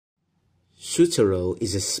Shootero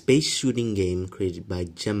is a space shooting game created by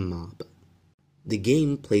GemMob. The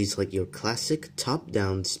game plays like your classic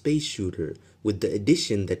top-down space shooter, with the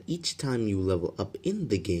addition that each time you level up in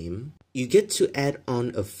the game, you get to add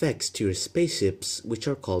on effects to your spaceships, which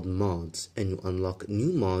are called mods, and you unlock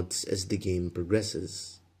new mods as the game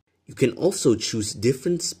progresses. You can also choose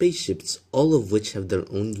different spaceships, all of which have their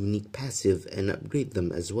own unique passive, and upgrade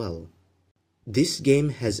them as well. This game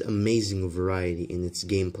has amazing variety in its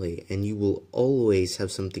gameplay, and you will always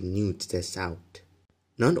have something new to test out.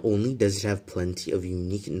 Not only does it have plenty of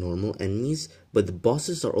unique normal enemies, but the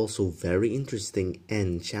bosses are also very interesting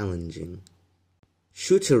and challenging.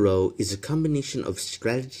 Shootero is a combination of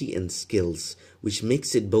strategy and skills, which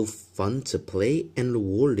makes it both fun to play and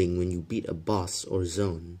rewarding when you beat a boss or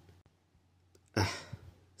zone.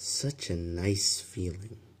 Such a nice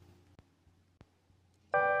feeling.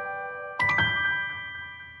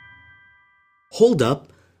 Hold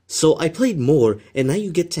up! So I played more, and now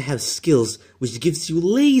you get to have skills which gives you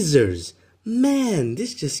lasers! Man,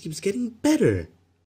 this just keeps getting better!